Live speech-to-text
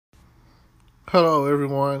Hello,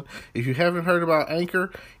 everyone. If you haven't heard about Anchor,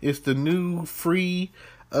 it's the new free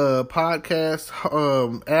podcast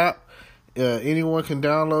app. Anyone can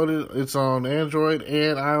download it. It's on Android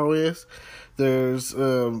and iOS. There's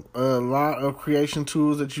a lot of creation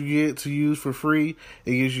tools that you get to use for free.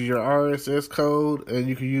 It gives you your RSS code, and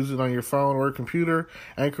you can use it on your phone or computer.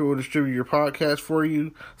 Anchor will distribute your podcast for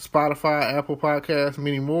you. Spotify, Apple Podcasts,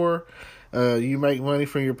 many more. You make money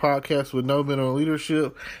from your podcast with no minimum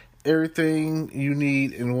leadership. Everything you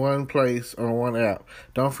need in one place on one app.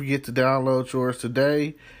 Don't forget to download yours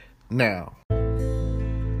today, now.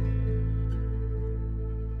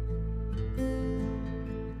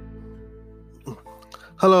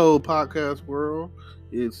 Hello, podcast world.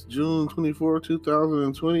 It's June 24,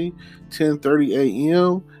 2020, 10:30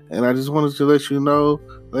 a.m. And I just wanted to let you know,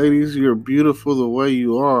 ladies, you're beautiful the way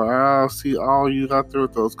you are. I see all you out there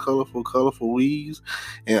with those colorful weaves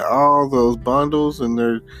and all those bundles and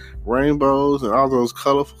their rainbows and all those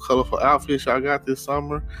colorful outfits I got this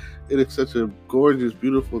summer. It is such a gorgeous,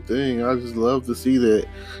 beautiful thing. I just love to see that.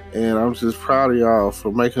 And I'm just proud of y'all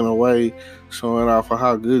for making a way, showing off of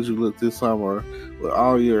how good you look this summer with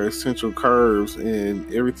all your essential curves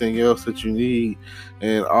and everything else that you need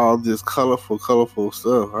and all this colorful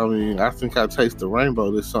stuff. I mean, I think I taste the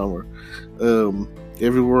rainbow this summer.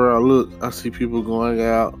 Everywhere I look, I see people going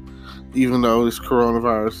out, even though this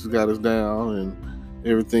coronavirus has got us down and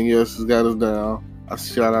everything else has got us down. I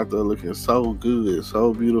see y'all out there looking so good,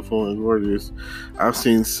 so beautiful and gorgeous. I've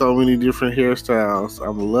seen so many different hairstyles.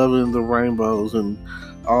 I'm loving the rainbows and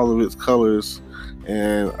all of its colors.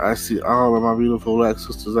 And I see all of my beautiful black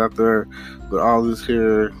sisters out there with all this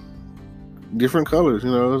hair, different colors,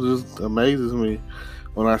 it just amazes me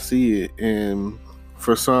when I see it. And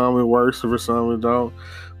for some it works, and for some it don't,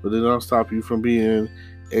 but it don't stop you from being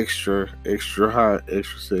extra hot,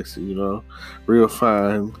 extra sexy, real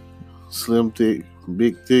fine, slim thick,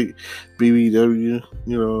 big thick, BBW,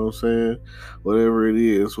 you know what I'm saying? Whatever it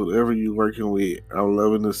is, whatever you're working with, I'm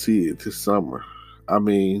loving to see it this summer. I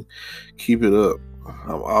mean, keep it up.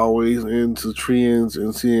 I'm always into trends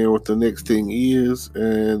and seeing what the next thing is,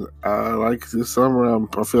 and I like this summer.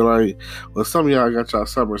 I feel like, well, some of y'all got y'all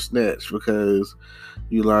summer snatched because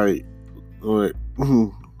you like, what,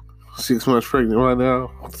 6 months pregnant right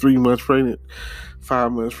now, 3 months pregnant,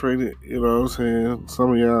 5 months pregnant, you know what I'm saying?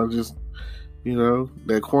 Some of y'all just,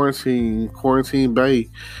 that quarantine bae,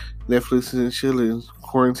 Netflix and chilling,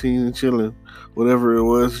 quarantine and chilling, whatever it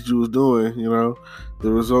was that you was doing,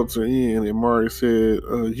 the results are in. And Mari said,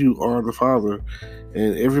 you are the father.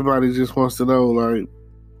 And everybody just wants to know, like,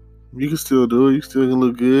 you can still do it. You still can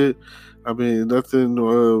look good. I mean,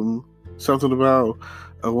 something about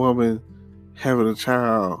a woman having a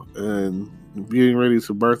child and being ready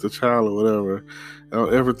to birth a child or whatever. I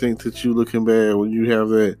don't ever think that you looking bad when you have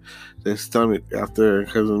that stomach out there.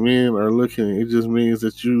 Because when men are looking, it just means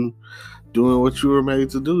that you doing what you were made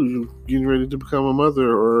to do. You getting ready to become a mother,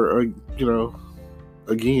 or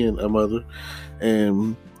again a mother,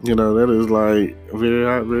 and that is like very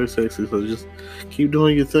hot, very sexy. So just keep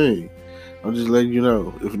doing your thing. I'm just letting you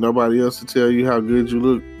know. If nobody else to tell you how good you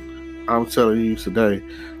look, I'm telling you today,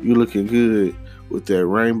 you looking good with that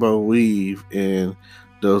rainbow weave and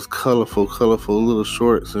those colorful little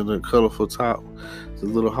shorts and the colorful top, the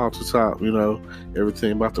little halter top.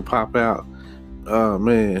 Everything about to pop out. Oh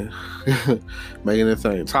man, making that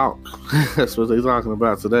thing talk. That's what they're talking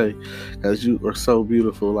about today, because you are so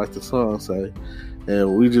beautiful, like the song say.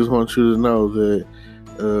 And we just want you to know that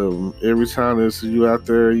every time there's you out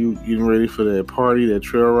there, you getting ready for that party, that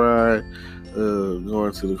trail ride,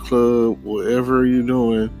 going to the club, whatever you're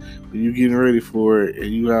doing, you getting ready for it,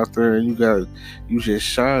 and you out there and you just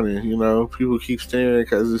shining. People keep staring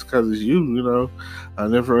because it's you. I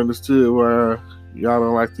never understood why y'all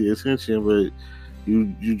don't like the attention, but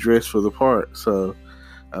you dress for the part. So,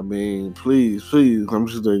 I mean, please, I'm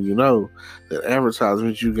just letting you know that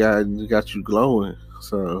advertisement you got you glowing.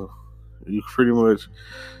 So, you pretty much,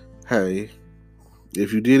 hey,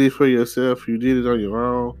 if you did it for yourself, you did it on your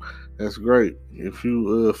own, that's great. If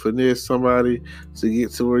you finesse somebody to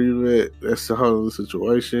get to where you at, that's a whole other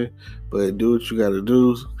situation. But do what you got to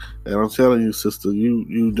do. And I'm telling you, sister,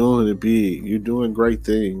 you doing it big. You're doing great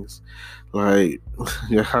things. Like,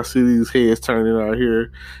 I see these heads turning out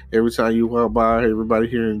here. Every time you walk by, everybody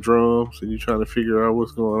hearing drums, and you trying to figure out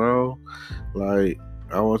what's going on. Like,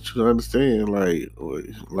 I want you to understand,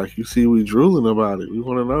 like you see, we drooling about it. We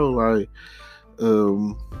want to know, like,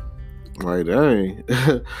 dang,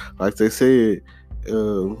 like they said,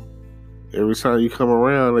 every time you come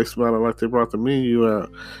around, they smiling like they brought the menu out.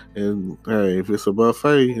 And hey, if it's a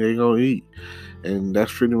buffet, they gonna eat. And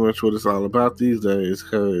that's pretty much what it's all about these days,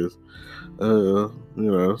 because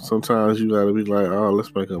Sometimes you gotta be like, oh,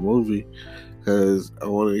 let's make a movie because I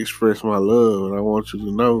want to express my love and I want you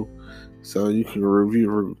to know. So you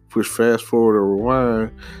can push fast forward or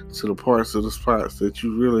rewind to the parts of the spots that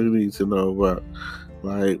you really need to know about.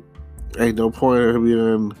 Like, ain't no point in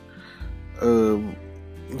being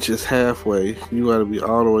just halfway. You got to be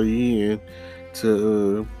all the way in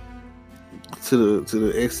to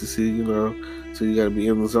the ecstasy, So you got to be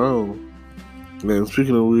in the zone. And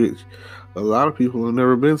speaking of which, a lot of people have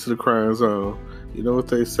never been to the crying zone. You know what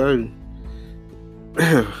they say?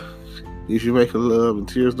 If you make a love and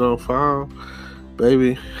tears don't fall,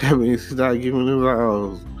 baby, that means he's not giving them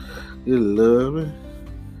all. You're loving.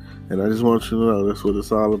 And I just want you to know that's what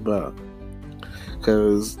it's all about.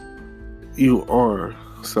 Because you are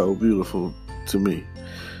so beautiful to me.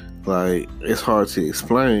 Like, it's hard to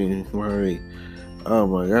explain. Like, oh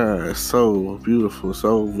my God, it's so beautiful,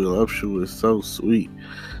 so voluptuous, so sweet.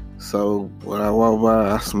 So when I walk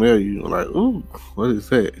by, I smell you. I'm like, ooh, what is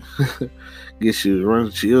that? Gets you to run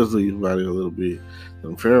the chills through your body a little bit.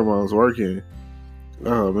 Them pheromones working.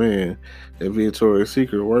 Oh man, that Victoria's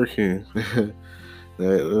Secret working.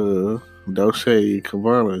 That Dolce &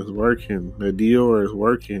 Gabbana is working. That Dior is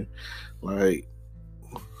working. Like,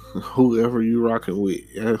 whoever you rocking with,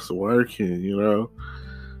 that's working.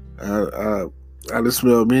 I just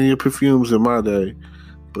smelled many perfumes in my day.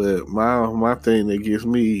 But my thing that gets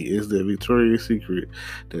me is the Victoria's Secret,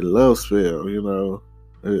 the love spell,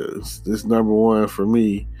 It's number one for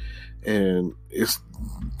me, and it's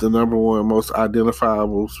the number one most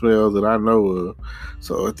identifiable smell that I know of.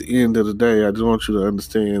 So at the end of the day, I just want you to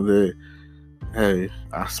understand that, hey,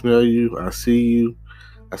 I smell you, I see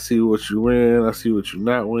what you're wearing, I see what you're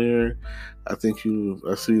not wearing. I see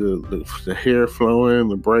the hair flowing,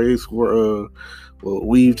 the braids will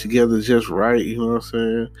weave together just right, you know what I'm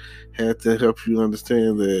saying? Had to help you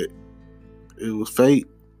understand that it was fate,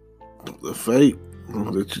 the fate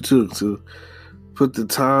that you took to put the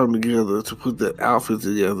time together, to put the outfit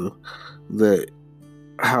together, that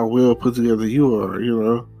how well put together you are,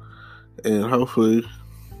 and hopefully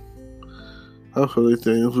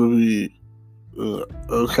things will be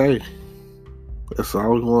okay. That's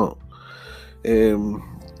all we want. And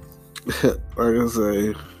like I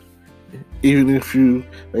say, even if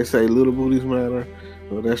they say little booties matter,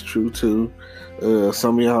 well, that's true too.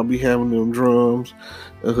 Some of y'all be having them drums,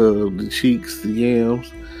 the cheeks, the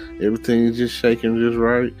yams, everything is just shaking just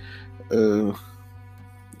right.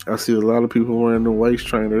 I see a lot of people wearing the waist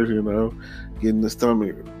trainers, getting the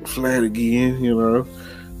stomach flat again,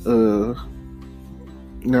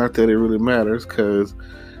 not that it really matters, because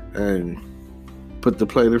put the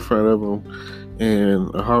plate in front of them,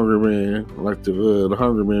 and a hungry man, like the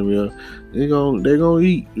Hungry Man meal, they gonna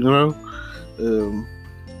eat,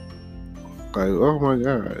 like, oh my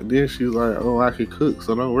God. Then she's like, oh, I can cook,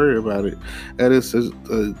 so don't worry about it. That is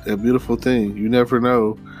a beautiful thing. You never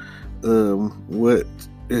know what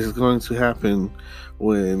is going to happen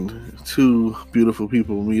when two beautiful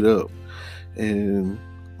people meet up. And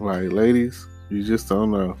like, ladies, you just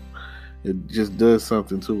don't know. It just does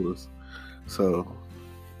something to us. So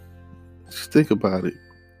just think about it.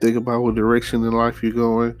 Think about what direction in life you're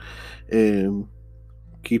going, and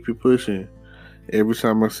keep it pushing. Every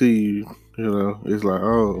time I see you, it's like,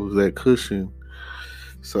 oh, that cushion.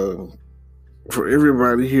 So for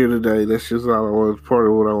everybody here today, that's just part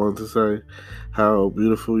of what I wanted to say. How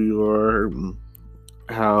beautiful you are, and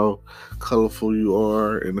how colorful you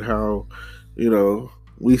are, and how,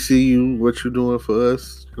 we see you, what you're doing for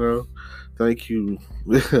us, Thank you.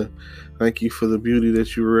 Thank you for the beauty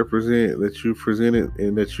that you represent, that you presented,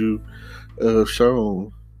 and that you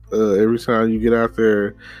shown. Every time you get out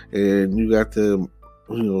there and you got the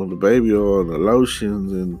baby oil and the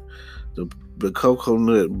lotions and the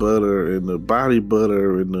coconut butter and the body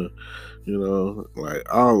butter and the, like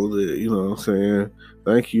all of it, you know what I'm saying?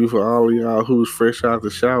 Thank you for all of y'all who's fresh out the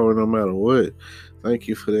shower no matter what. Thank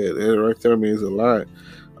you for that. That right there means a lot.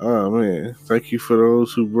 Oh man, thank you for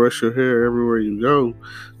those who brush your hair everywhere you go,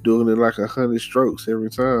 doing it like 100 strokes every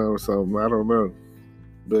time or something. I don't know.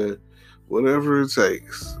 But whatever it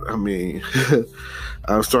takes. I mean,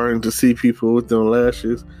 I'm starting to see people with them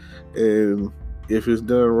lashes, and if it's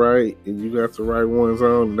done right and you got the right ones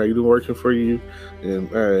on and they do working for you, and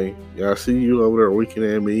hey, I see you over there winking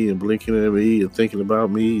at me and blinking at me and thinking about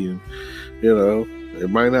me, and it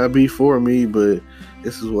might not be for me, but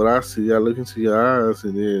this is what I see. I look into your eyes,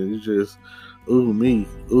 and then you just, ooh me,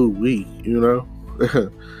 ooh we,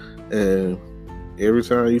 and every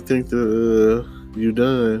time you think that you're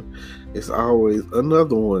done, it's always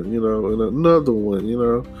another one, and another one,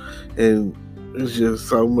 and it's just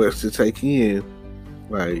so much to take in.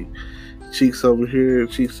 Like, cheeks over here,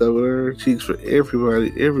 cheeks over there, cheeks for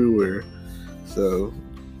everybody, everywhere. So,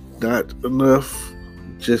 not enough,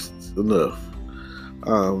 just enough.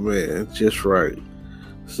 Oh man, just right.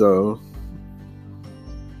 So,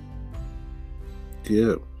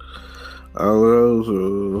 yeah, all of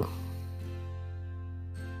those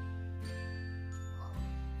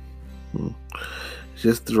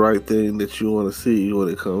just the right thing that you want to see when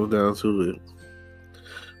it comes down to it.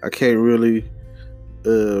 I can't really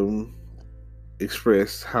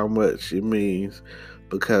express how much it means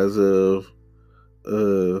because of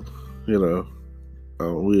you know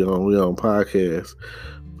we on podcast,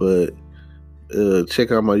 but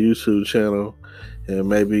check out my YouTube channel and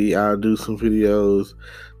maybe I'll do some videos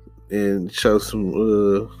and show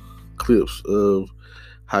some clips of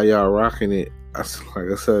how y'all rocking it.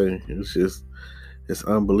 Like I say, it's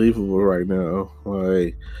unbelievable right now.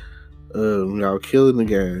 Like y'all killing the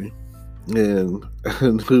game, and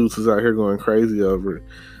dudes is out here going crazy over it,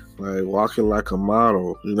 like walking like a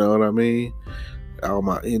model. You know what I mean? All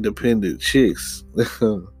my independent chicks.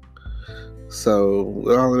 So,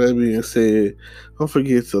 with all of that being said, don't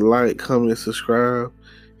forget to like, comment, subscribe,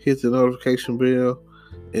 hit the notification bell,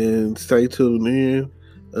 and stay tuned in.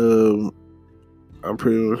 I'm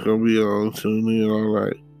pretty much gonna be on tune in all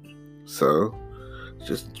right. So,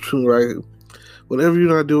 just tune right. Whenever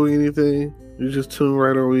you're not doing anything, you just tune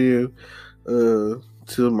right on in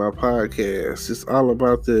to my podcast. It's all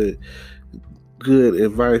about the good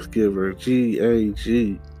advice giver,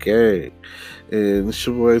 GAG, gag. And it's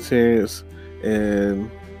your boy Terrence.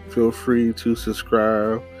 And feel free to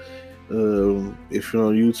subscribe. If you're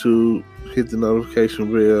on YouTube, hit the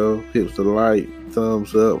notification bell, hit the like,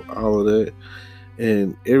 thumbs up, all of that,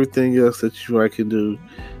 and everything else that you might can do.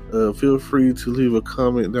 Feel free to leave a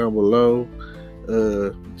comment down below.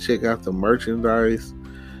 Check out the merchandise.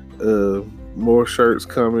 More shirts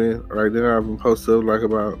coming. Right now I've been posted up like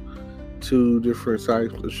about 2 different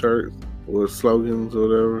types of shirts or slogans or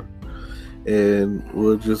whatever, and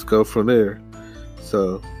we'll just go from there.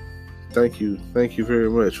 So thank you very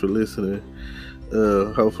much for listening.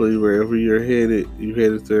 Hopefully wherever you're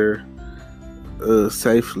headed there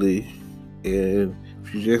safely. And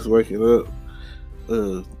if you're just waking up,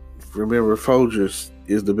 remember Folgers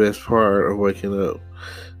is the best part of waking up.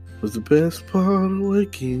 What's the best part of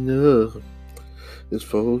waking up? It's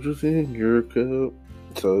Folgers in your cup.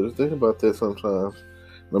 So just think about that sometimes.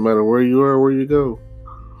 No matter where you are, where you go.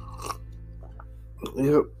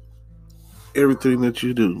 Yep. Everything that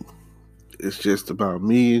you do, it's just about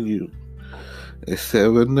me and you. It's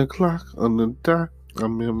 7 o'clock on the dot.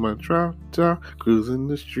 I'm in my drop top, cruising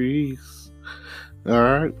the streets.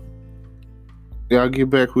 Alright. Y'all get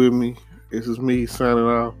back with me. This is me signing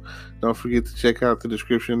off. Don't forget to check out the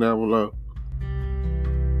description down below.